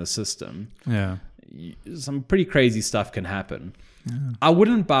within the system. Yeah. Some pretty crazy stuff can happen. Yeah. I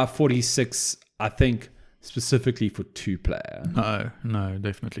wouldn't buy 46, I think, specifically for 2-player. No,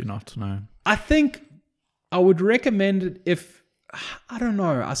 definitely not. No. I think I would recommend it if, I don't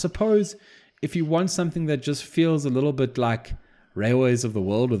know, I suppose if you want something that just feels a little bit like Railways of the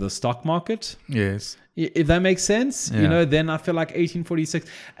World or the stock market. Yes. If that makes sense, Yeah. Then I feel like 1846.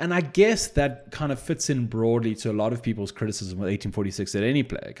 And I guess that kind of fits in broadly to a lot of people's criticism with 1846 at any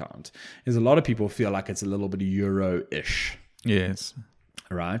player count. Is a lot of people feel like it's a little bit Euro-ish. Yes.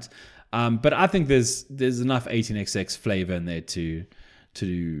 Right? But I think there's enough 18xx flavor in there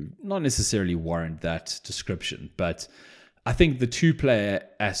to not necessarily warrant that description. But I think the 2-player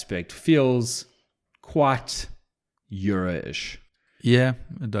aspect feels quite Euro-ish. Yeah,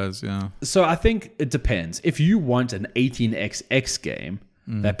 it does, yeah. So I think it depends. If you want an 18xx game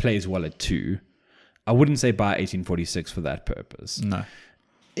that plays well at 2, I wouldn't say buy 1846 for that purpose. No.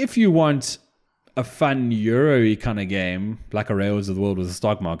 If you want a fun Euro-y kind of game, like a Railways of the World with a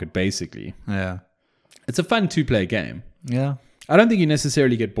stock market, basically, Yeah. it's a fun 2-player game. Yeah. I don't think you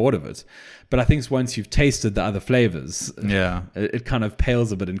necessarily get bored of it, but I think once you've tasted the other flavors, Yeah. it kind of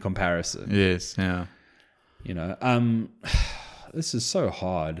pales a bit in comparison. Yes, yeah. This is so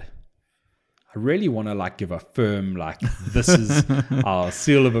hard. I really want to give a firm this is our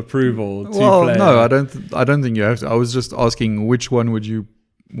seal of approval. Well, player. no, I don't think you have to. I was just asking which one would you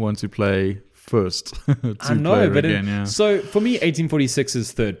want to play first? I know, but so for me, 1846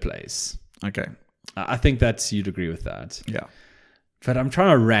 is third place. Okay. I think you'd agree with that. Yeah. But I'm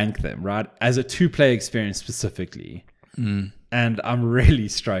trying to rank them, right? As a 2-player experience specifically. And I'm really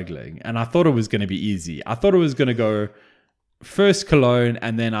struggling. And I thought it was going to be easy. I thought it was going to go first Cologne,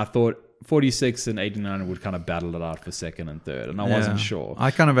 and then I thought 46 and 89 would kind of battle it out for second and third. And I wasn't sure. I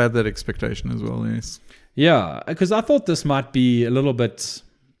kind of had that expectation as well, yes. Yeah, because I thought this might be a little bit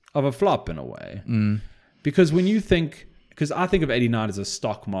of a flop in a way. Because because I think of 89 as a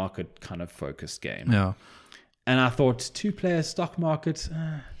stock market kind of focused game. Yeah. And I thought 2-player stock market,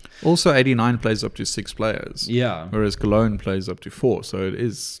 Also, 89 plays up to 6 players. yeah. Whereas Cologne plays up to 4. So it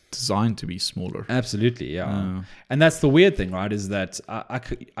is designed to be smaller. Absolutely, yeah. And that's the weird thing, right? Is that I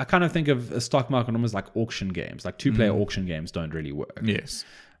kind of think of a stock market almost like auction games. Like 2-player auction games don't really work. Yes.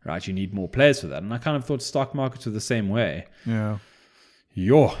 Right? You need more players for that. And I kind of thought stock markets were the same way. Yeah.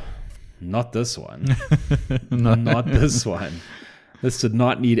 Not this one. Not this one. This did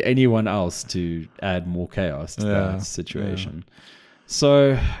not need anyone else to add more chaos to that situation. Yeah.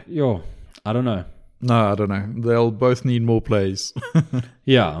 So, I don't know. No, I don't know. They'll both need more plays.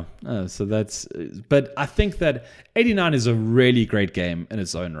 Yeah. So that's... But I think that 89 is a really great game in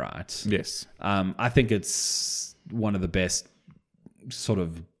its own right. Yes. I think it's one of the best sort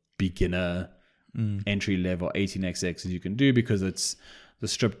of beginner entry-level 18xx you can do because it's the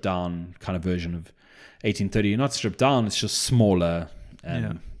stripped-down kind of version of 1830. Not stripped down, it's just smaller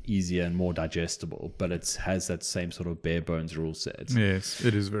and easier and more digestible, but it has that same sort of bare bones rule set. Yes,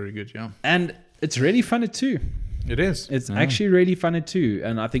 it is very good, yeah. And it's really fun at 2. It is. It's actually really fun at 2.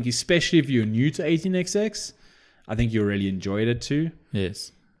 And I think especially if you're new to 18xx, I think you'll really enjoy it at 2.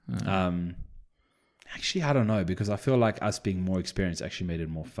 Yes. Actually, I don't know, because I feel like us being more experienced actually made it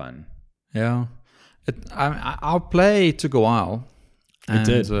more fun. Yeah. Our play took a while. And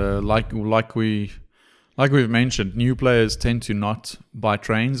it did. Like we've mentioned, new players tend to not buy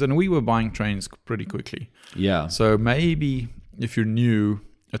trains, and we were buying trains pretty quickly. Yeah. So maybe if you're new,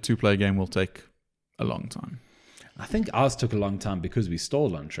 a 2-player game will take a long time. I think ours took a long time because we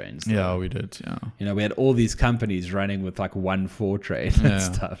stalled on trains. Though. Yeah, we did. Yeah. You know, we had all these companies running with like 1-4 train and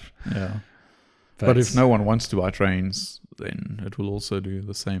stuff. Yeah. But if no one wants to buy trains, then it will also do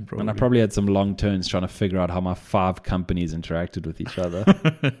the same probably. And I probably had some long turns trying to figure out how my 5 companies interacted with each other.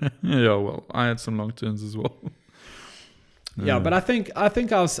 Yeah, well, I had some long turns as well. Yeah, but I think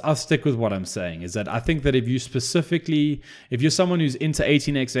I'll stick with what I'm saying, is that I think that if you're someone who's into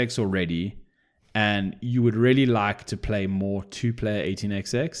 18xx already and you would really like to play more 2-player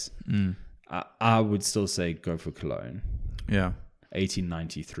 18xx, I would still say go for Cologne. Yeah.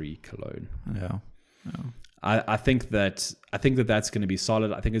 1893 Cologne. Yeah. I think that that's going to be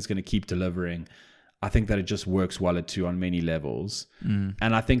solid. I think it's going to keep delivering. I think that it just works well at 2 on many levels. And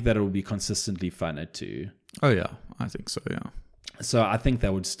I think that it will be consistently fun at 2. Oh, yeah. I think so, yeah. So I think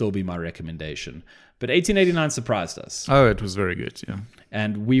that would still be my recommendation. But 1889 surprised us. Oh, it was very good, yeah.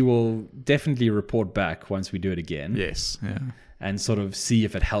 And we will definitely report back once we do it again. Yes, yeah. And sort of see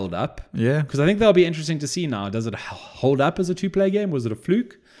if it held up. Yeah. Because I think that'll be interesting to see now. Does it hold up as a 2-player game? Was it a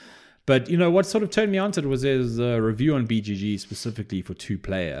fluke? But, what sort of turned me on to it was there's a review on BGG specifically for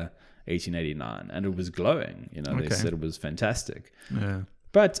 2-player 1889. And it was glowing. They said it was fantastic. Yeah.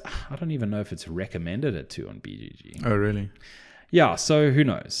 But I don't even know if it's recommended at 2 on BGG. Oh, really? Yeah, so who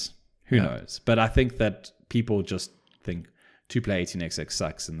knows? Who knows? But I think that people just think 2-player 18xx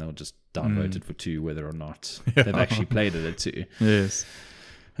sucks and they'll just download it for 2 whether or not they've actually played it at 2. Yes.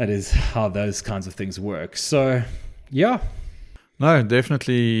 That is how those kinds of things work. So, yeah. No,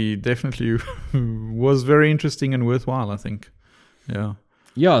 definitely was very interesting and worthwhile, I think. Yeah.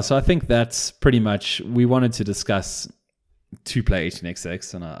 Yeah, so I think that's pretty much, we wanted to discuss 2-player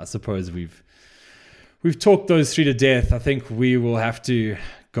 18xx, and I suppose we've talked those 3 to death. I think we will have to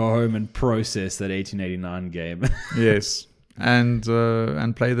go home and process that 1889 game. Yes. And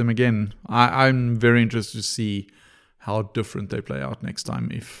play them again. I'm very interested to see how different they play out next time,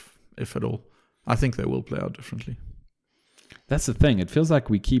 if at all. I think they will play out differently. That's the thing. It feels like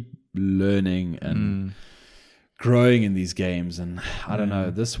we keep learning and growing in these games, and I don't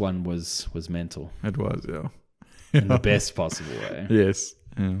know. This one was mental. It was, yeah. In the best possible way. Yes.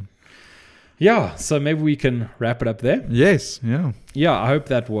 Yeah. Yeah, so maybe we can wrap it up there. Yes, yeah. Yeah, I hope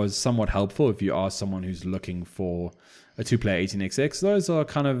that was somewhat helpful if you are someone who's looking for a 2-player 18xx. Those are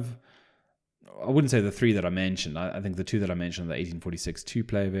kind of, I wouldn't say the 3 that I mentioned. I think the 2 that I mentioned, the 1846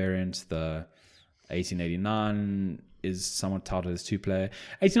 2-player variant, the 1889 is somewhat touted as 2-player.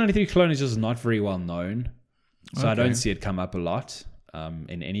 1893 Cologne is just not very well known. So I don't see it come up a lot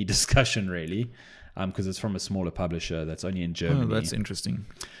in any discussion really, because it's from a smaller publisher that's only in Germany. Oh, that's interesting.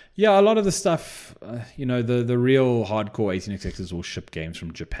 Yeah, a lot of the stuff, the real hardcore 18xxs will ship games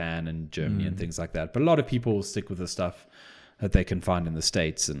from Japan and Germany and things like that. But a lot of people stick with the stuff that they can find in the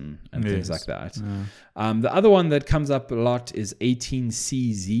States and things like that. Yeah. The other one that comes up a lot is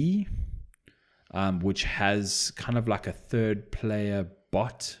 18CZ, which has kind of like a 3rd-player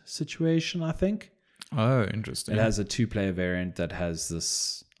bot situation, I think. Oh, interesting. It has a 2-player variant that has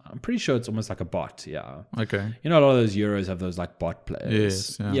this I'm pretty sure it's almost like a bot. Yeah. Okay. You know, a lot of those Euros have those like bot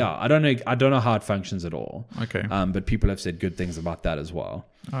players. Yes, yeah. I don't know how it functions at all. Okay. But people have said good things about that as well.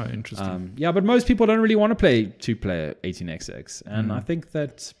 Oh, interesting. But most people don't really want to play 2-player 18xx, and I think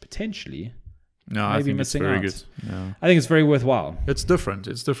that potentially No, maybe I think it's missing very out. good. Yeah. I think it's very worthwhile. It's different.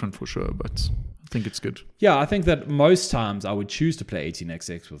 It's different for sure, but I think it's good. Yeah, I think that most times I would choose to play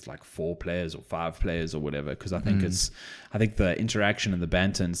 18xx with like 4 players or 5 players or whatever, because I think I think the interaction and the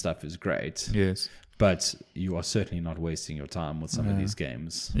banter and stuff is great. Yes. But you are certainly not wasting your time with some of these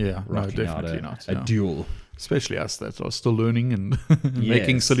games. Yeah, no, rocking out definitely not. a Yeah. duel. Especially us that are still learning and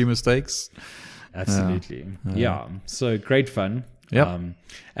making Yes. silly mistakes. Absolutely. Yeah. So great fun. Yep.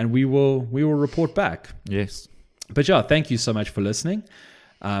 And we will report back. Yes. But yeah, thank you so much for listening.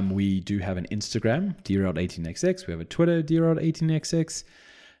 We do have an Instagram, derailed18xx. We have a Twitter, derailed18xx,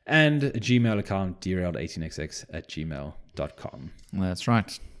 and a Gmail account, derailed18xx@gmail.com. That's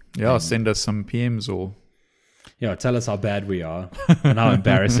right. Yeah, send us some PMs or... Yeah, tell us how bad we are and how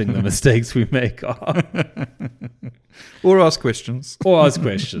embarrassing the mistakes we make are. Or ask questions. Or ask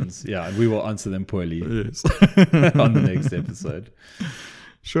questions. Yeah, and we will answer them poorly Yes. on the next episode.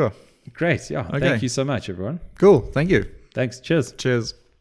 Sure. Great. Yeah. Okay. Thank you so much, everyone. Cool. Thank you. Thanks. Cheers. Cheers.